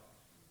yourself.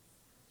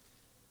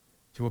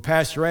 So, well,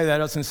 Pastor Ray, that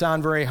doesn't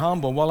sound very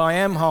humble. Well, I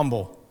am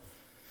humble.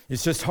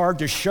 It's just hard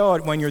to show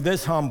it when you're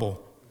this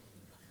humble.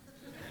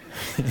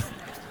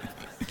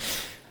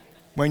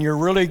 When you're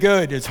really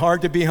good, it's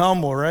hard to be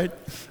humble, right?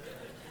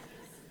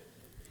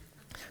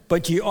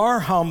 But you are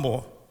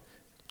humble.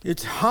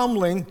 It's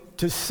humbling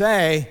to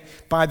say,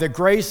 by the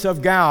grace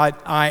of God,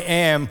 I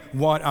am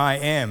what I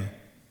am.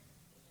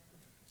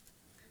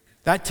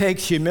 That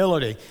takes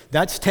humility.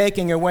 That's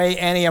taking away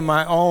any of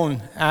my own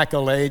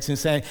accolades and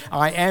saying,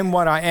 I am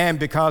what I am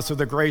because of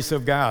the grace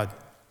of God.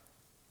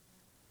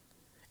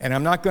 And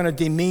I'm not going to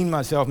demean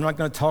myself. I'm not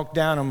going to talk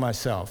down on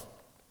myself.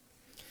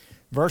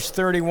 Verse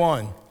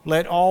 31,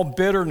 let all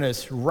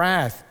bitterness,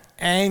 wrath,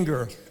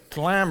 anger,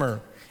 clamor,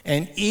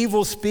 and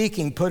evil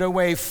speaking put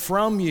away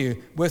from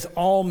you with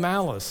all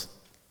malice.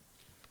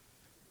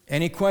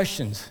 Any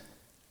questions?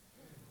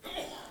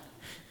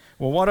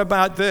 Well, what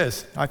about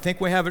this? I think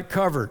we have it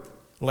covered.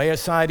 Lay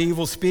aside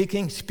evil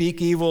speaking,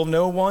 speak evil of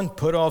no one,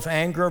 put off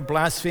anger,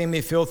 blasphemy,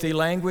 filthy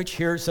language.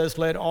 Here it says,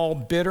 let all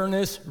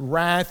bitterness,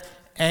 wrath,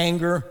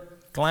 anger,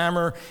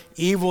 clamor,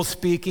 evil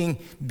speaking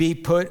be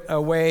put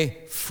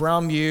away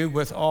from you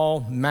with all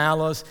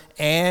malice,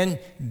 and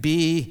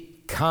be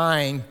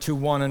kind to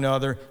one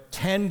another,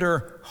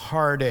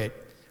 tender-hearted.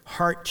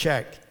 Heart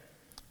check.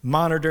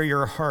 Monitor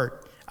your heart.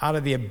 Out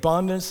of the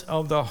abundance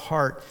of the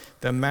heart,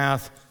 the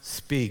mouth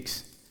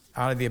speaks.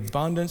 Out of the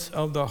abundance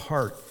of the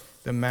heart,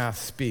 the mouth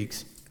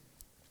speaks.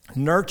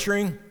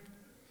 Nurturing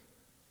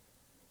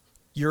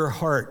your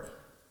heart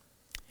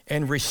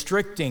and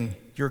restricting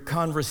your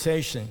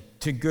conversation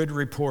to good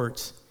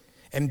reports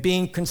and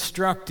being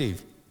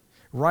constructive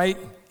right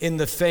in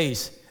the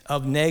face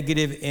of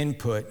negative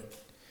input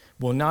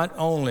will not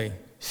only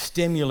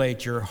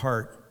stimulate your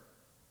heart,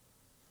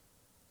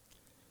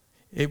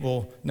 it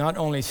will not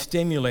only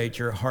stimulate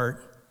your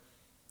heart,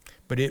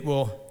 but it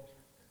will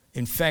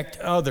infect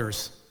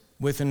others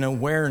with an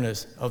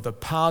awareness of the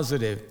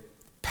positive,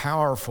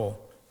 powerful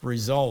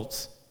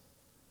results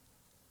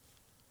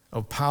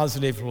of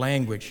positive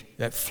language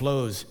that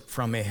flows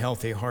from a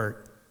healthy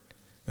heart.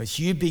 As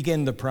you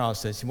begin the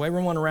process, when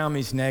everyone around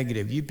me is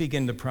negative, you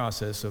begin the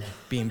process of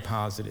being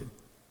positive.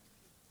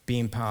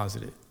 Being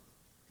positive.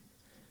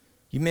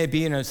 You may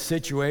be in a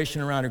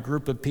situation around a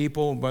group of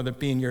people, whether it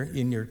be in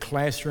your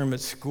classroom at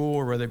school,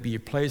 or whether it be your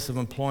place of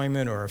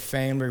employment, or a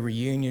family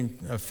reunion,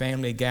 a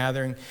family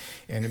gathering,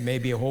 and it may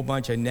be a whole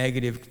bunch of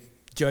negative,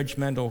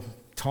 judgmental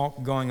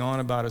talk going on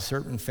about a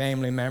certain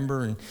family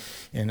member,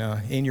 and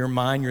in your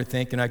mind you're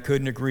thinking, I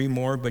couldn't agree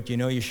more, but you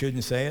know you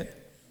shouldn't say it.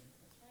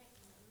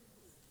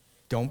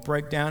 Don't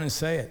break down and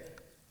say it.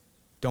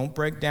 Don't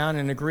break down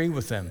and agree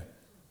with them.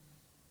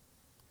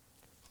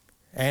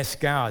 Ask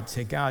God,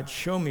 say, God,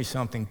 show me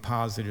something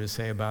positive to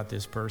say about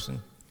this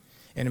person.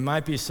 And it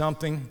might be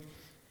something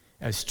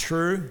as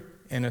true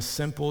and as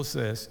simple as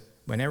this.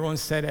 When everyone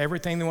said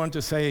everything they wanted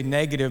to say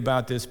negative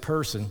about this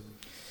person,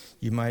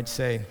 you might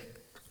say,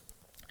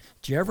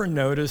 do you ever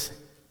notice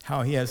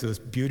how he has those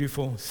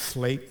beautiful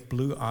slate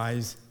blue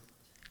eyes?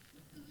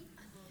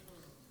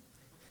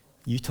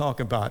 You talk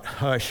about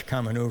hush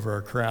coming over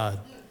a crowd.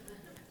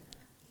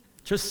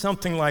 Just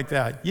something like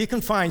that. You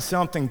can find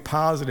something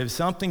positive,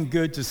 something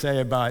good to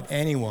say about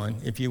anyone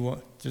if you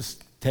will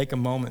just take a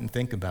moment and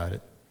think about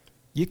it.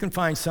 You can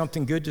find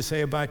something good to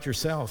say about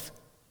yourself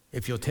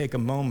if you'll take a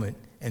moment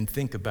and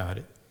think about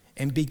it.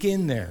 And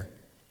begin there.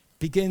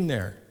 Begin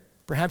there.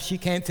 Perhaps you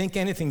can't think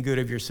anything good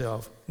of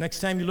yourself. Next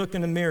time you look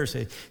in the mirror,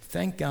 say,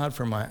 thank God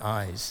for my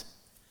eyes.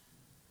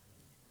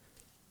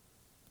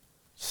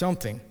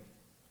 Something.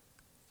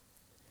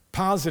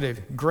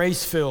 Positive,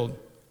 grace-filled,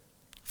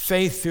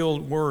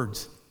 faith-filled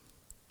words.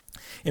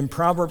 In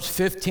Proverbs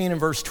 15 and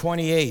verse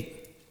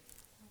 28,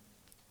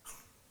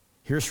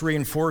 here's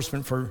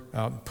reinforcement for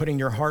putting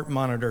your heart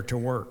monitor to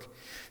work.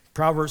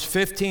 Proverbs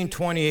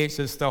 15:28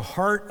 says, the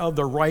heart of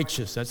the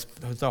righteous, that's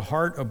the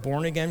heart of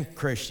born-again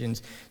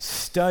Christians,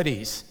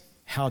 studies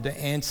how to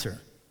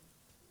answer.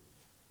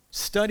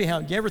 Study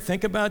how, do you ever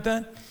think about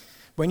that?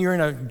 When you're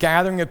in a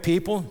gathering of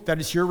people, that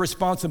it's your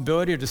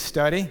responsibility to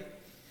study,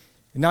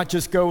 and not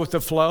just go with the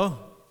flow.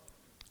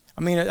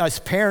 I mean, as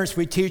parents,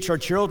 we teach our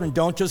children,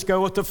 don't just go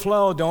with the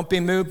flow. Don't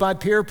be moved by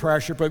peer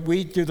pressure, but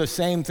we do the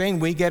same thing.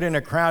 We get in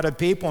a crowd of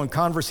people and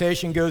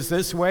conversation goes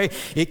this way.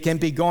 It can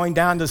be going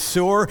down the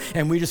sewer,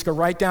 and we just go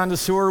right down the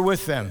sewer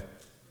with them.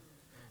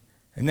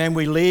 And then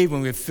we leave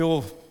and we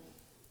feel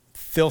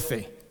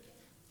filthy.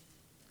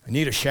 I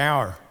need a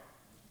shower.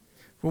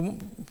 Well,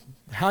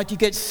 how'd you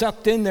get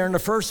sucked in there in the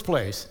first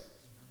place?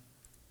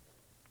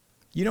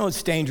 You know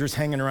it's dangerous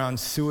hanging around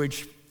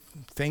sewage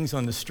things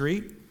on the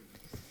street,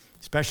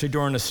 especially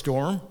during a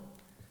storm.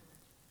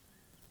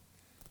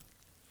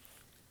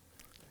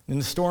 In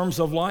the storms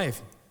of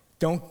life,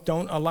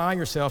 don't allow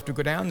yourself to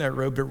go down that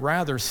road, but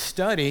rather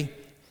study,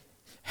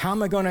 how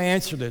am I going to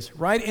answer this?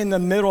 Right in the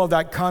middle of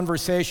that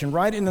conversation,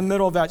 right in the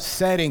middle of that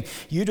setting,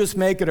 you just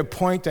make it a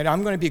point that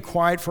I'm going to be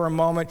quiet for a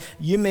moment.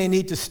 You may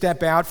need to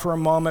step out for a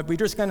moment. We're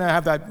just going to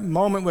have that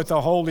moment with the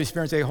Holy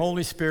Spirit and say,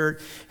 Holy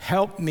Spirit,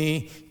 help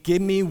me,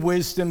 give me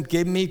wisdom,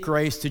 give me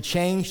grace to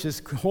change this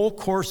whole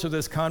course of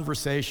this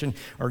conversation,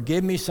 or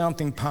give me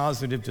something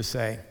positive to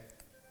say.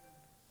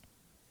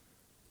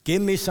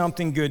 Give me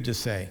something good to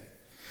say.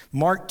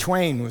 Mark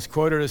Twain was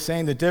quoted as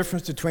saying, the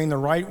difference between the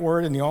right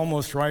word and the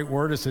almost right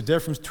word is the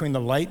difference between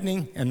the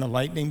lightning and the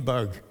lightning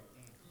bug.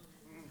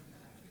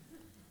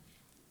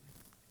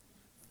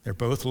 They're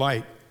both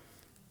light.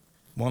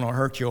 One will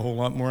hurt you a whole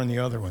lot more than the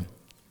other one.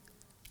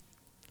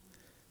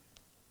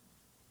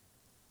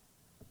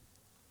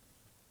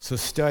 So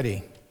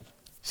study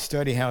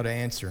how to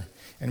answer.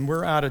 And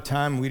we're out of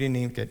time. We didn't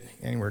even get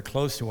anywhere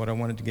close to what I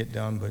wanted to get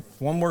done. But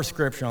one more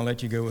scripture, I'll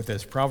let you go with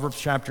this. Proverbs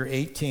chapter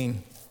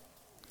 18.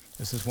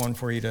 This is one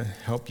for you to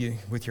help you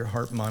with your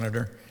heart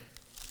monitor.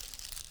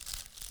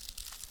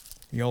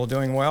 You all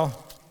doing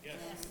well? Yes.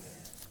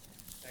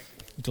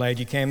 Glad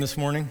you came this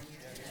morning?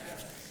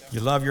 Yes.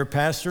 You love your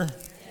pastor?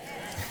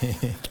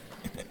 Yes.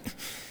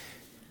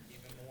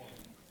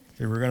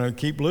 We're going to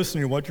keep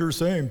listening to what you're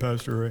saying,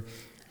 Pastor Ray.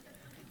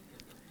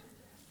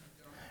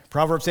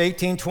 Proverbs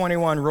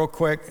 18:21, real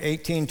quick,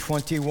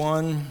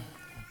 18:21.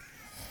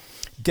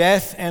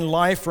 Death and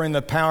life are in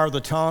the power of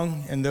the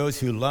tongue, and those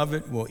who love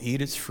it will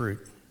eat its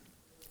fruit.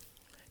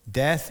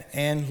 Death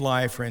and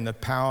life are in the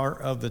power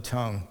of the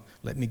tongue.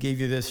 Let me give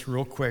you this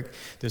real quick.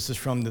 This is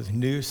from the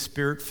New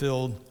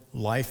Spirit-Filled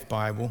Life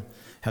Bible.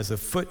 Has a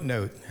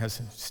footnote,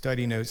 has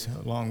study notes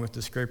along with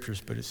the scriptures,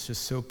 but it's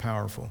just so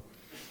powerful.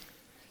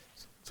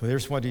 So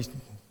here's what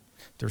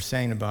they're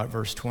saying about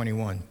verse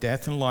 21.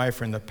 Death and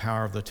life are in the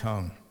power of the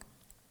tongue.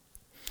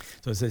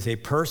 So it says, a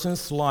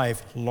person's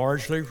life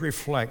largely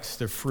reflects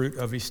the fruit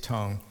of his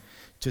tongue.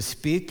 To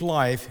speak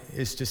life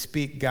is to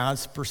speak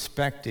God's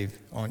perspective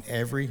on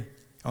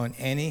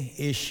any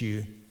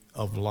issue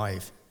of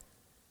life.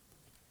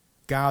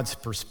 God's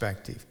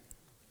perspective.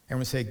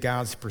 Everyone say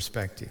God's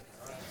perspective.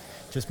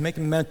 Just make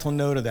a mental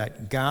note of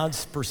that.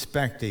 God's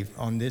perspective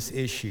on this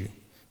issue.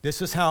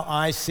 This is how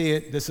I see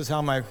it. This is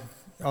how my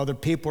other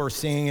people are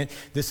seeing it.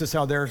 This is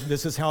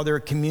how they're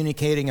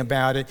communicating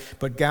about it.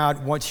 But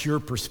God, what's your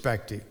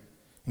perspective?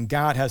 And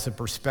God has a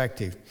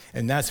perspective,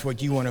 and that's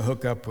what you want to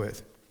hook up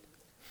with.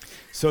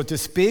 So to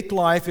speak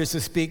life is to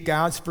speak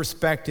God's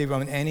perspective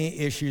on any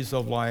issues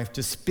of life.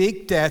 To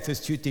speak death is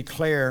to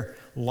declare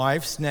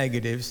life's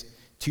negatives,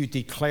 to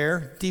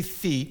declare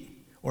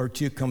defeat, or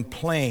to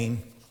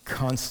complain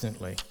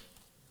constantly.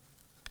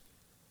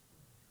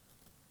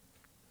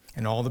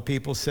 And all the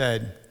people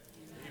said,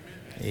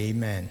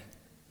 Amen.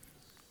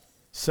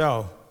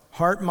 So,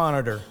 heart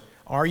monitor.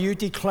 Are you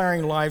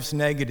declaring life's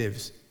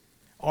negatives?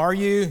 Are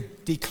you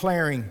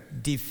declaring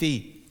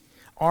defeat?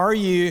 Are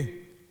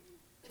you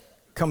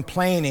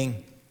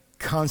complaining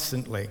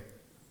constantly?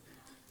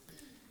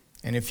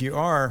 And if you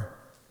are,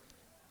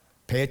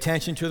 pay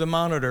attention to the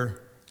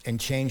monitor and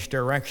change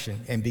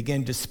direction and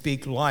begin to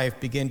speak life,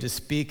 begin to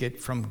speak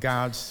it from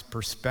God's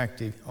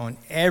perspective on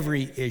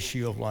every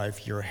issue of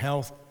life, your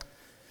health,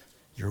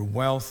 your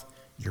wealth,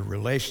 your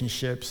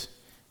relationships,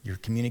 your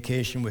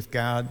communication with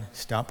God.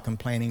 Stop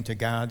complaining to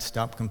God,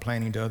 stop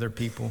complaining to other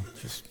people.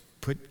 Just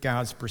put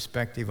God's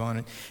perspective on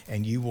it,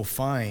 and you will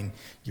find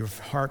your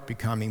heart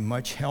becoming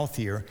much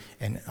healthier,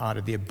 and out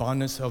of the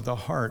abundance of the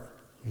heart,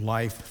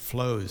 life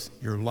flows.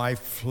 Your life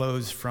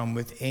flows from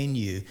within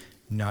you,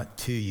 not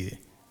to you.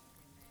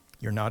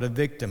 You're not a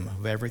victim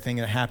of everything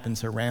that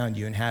happens around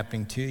you and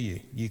happening to you.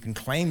 You can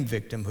claim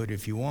victimhood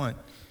if you want,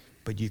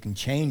 but you can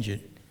change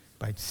it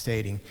by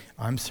stating,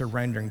 I'm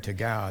surrendering to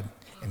God,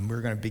 and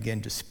we're going to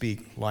begin to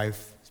speak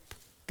life,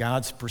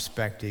 God's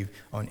perspective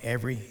on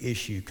every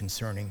issue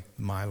concerning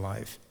my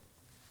life.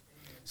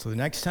 So the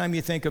next time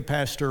you think of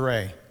Pastor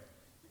Ray,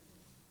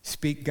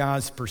 speak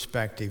God's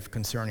perspective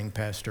concerning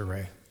Pastor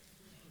Ray.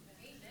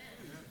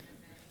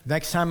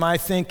 Next time I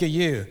think of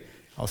you,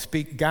 I'll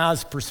speak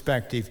God's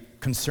perspective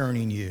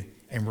concerning you.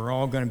 And we're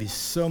all going to be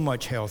so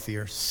much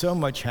healthier, so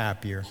much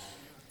happier,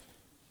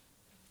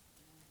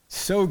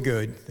 so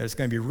good that it's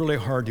going to be really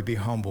hard to be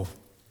humble.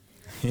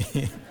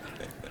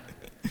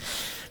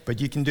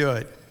 But you can do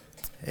it.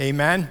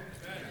 Amen? Amen.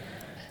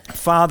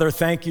 Father,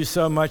 thank you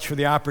so much for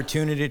the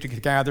opportunity to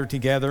gather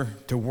together,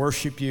 to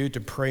worship you,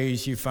 to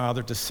praise you,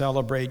 Father, to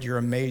celebrate your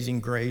amazing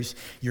grace,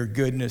 your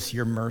goodness,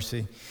 your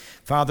mercy.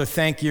 Father,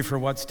 thank you for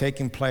what's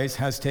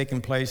has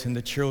taken place in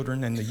the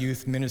children and the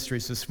youth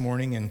ministries this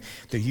morning and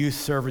the youth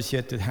service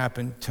yet to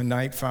happen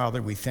tonight,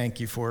 Father. We thank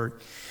you for it.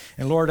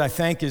 And Lord, I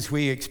thank you as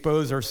we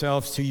expose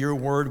ourselves to your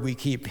word, we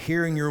keep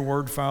hearing your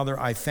word, Father.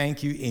 I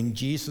thank you in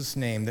Jesus'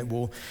 name that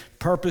we'll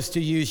purpose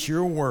to use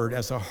your word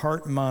as a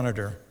heart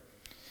monitor,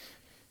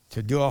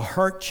 to do a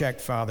heart check,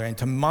 Father, and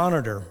to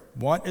monitor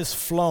what is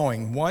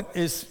flowing, what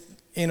is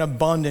in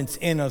abundance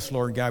in us,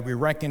 Lord God. We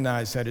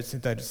recognize that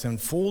it's in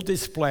full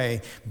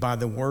display by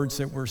the words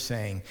that we're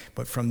saying.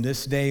 But from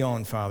this day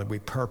on, Father, we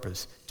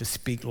purpose to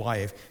speak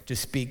life, to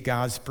speak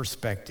God's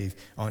perspective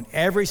on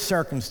every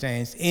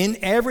circumstance, in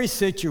every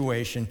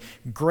situation.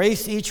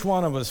 Grace each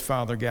one of us,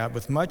 Father God,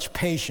 with much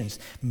patience,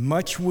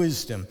 much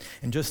wisdom,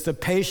 and just the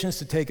patience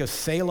to take a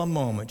Selah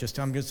moment.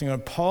 I'm just going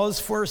to pause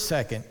for a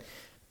second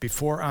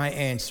before I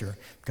answer,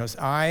 because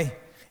I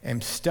am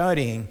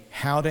studying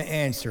how to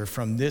answer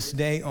from this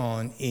day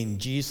on in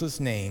Jesus'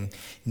 name.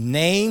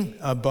 Name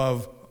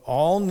above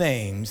all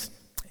names.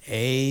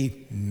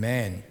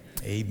 Amen.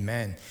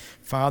 Amen.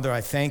 Father,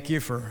 I thank you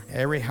for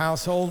every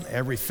household,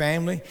 every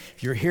family.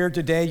 If you're here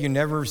today, you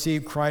never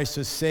received Christ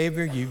as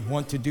Savior, you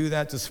want to do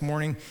that this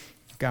morning,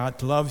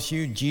 God loves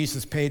you.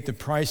 Jesus paid the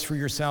price for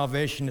your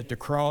salvation at the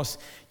cross.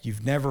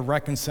 You've never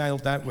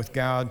reconciled that with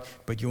God,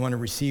 but you want to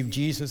receive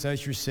Jesus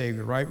as your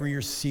Savior. Right where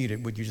you're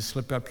seated, would you just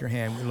slip up your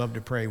hand? We'd love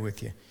to pray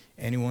with you.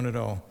 Anyone at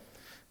all?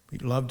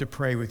 We'd love to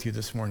pray with you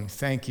this morning.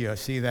 Thank you. I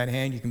see that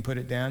hand. You can put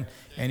it down.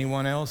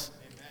 Anyone else?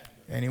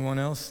 Anyone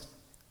else?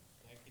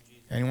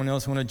 Anyone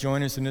else want to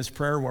join us in this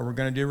prayer? What we're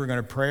going to do, we're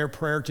going to pray a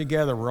prayer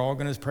together. We're all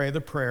going to pray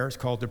the prayer. It's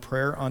called the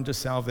prayer unto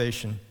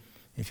salvation.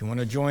 If you want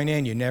to join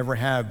in, you never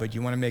have, but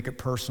you want to make it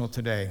personal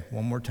today.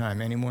 One more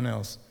time. Anyone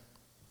else?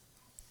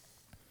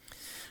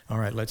 All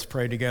right, let's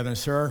pray together.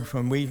 Sir,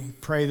 when we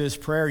pray this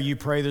prayer, you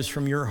pray this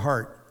from your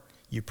heart.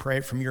 You pray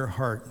it from your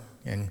heart,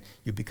 and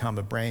you become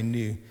a brand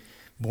new,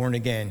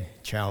 born-again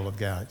child of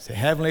God. Say,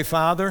 Heavenly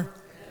Father,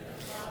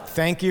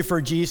 thank you for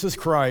Jesus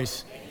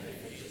Christ,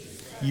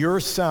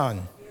 your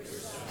Son,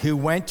 who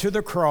went to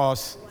the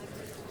cross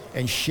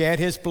and shed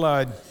his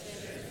blood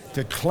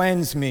to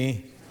cleanse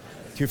me,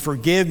 to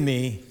forgive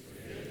me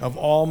of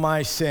all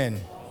my sin.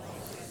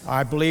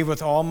 I believe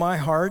with all my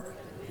heart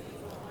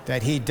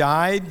that he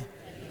died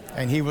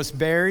and he was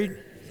buried,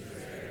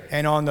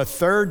 and on the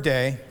third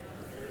day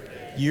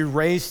you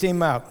raised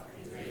him up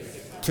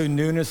to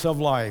newness of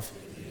life.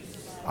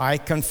 I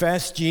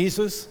confess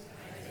Jesus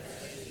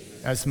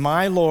as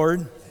my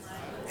Lord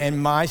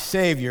and my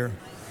Savior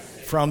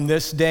from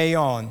this day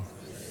on.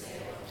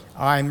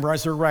 I'm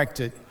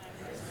resurrected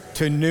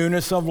to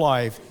newness of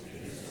life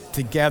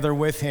together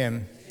with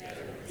him.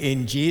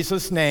 In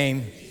Jesus'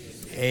 name,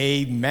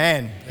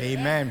 amen.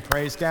 Amen.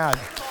 Praise God.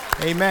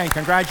 Amen.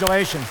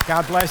 Congratulations.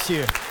 God bless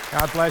you.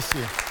 God bless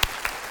you.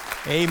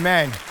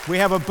 Amen. We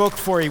have a book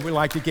for you we'd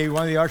like to give you.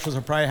 One of the ushers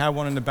will probably have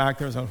one in the back.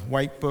 There's a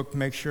white book.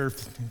 Make sure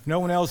if no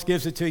one else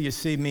gives it to you,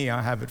 see me,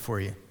 I'll have it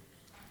for you.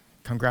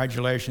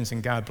 Congratulations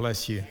and God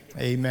bless you.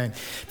 Amen.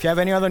 If you have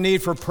any other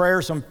need for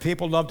prayer, some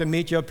people love to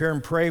meet you up here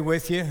and pray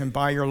with you and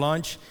buy your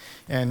lunch.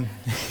 And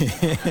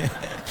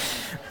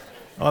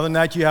other than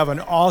that, you have an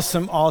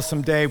awesome,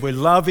 awesome day. We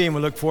love you and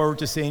we look forward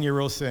to seeing you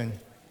real soon.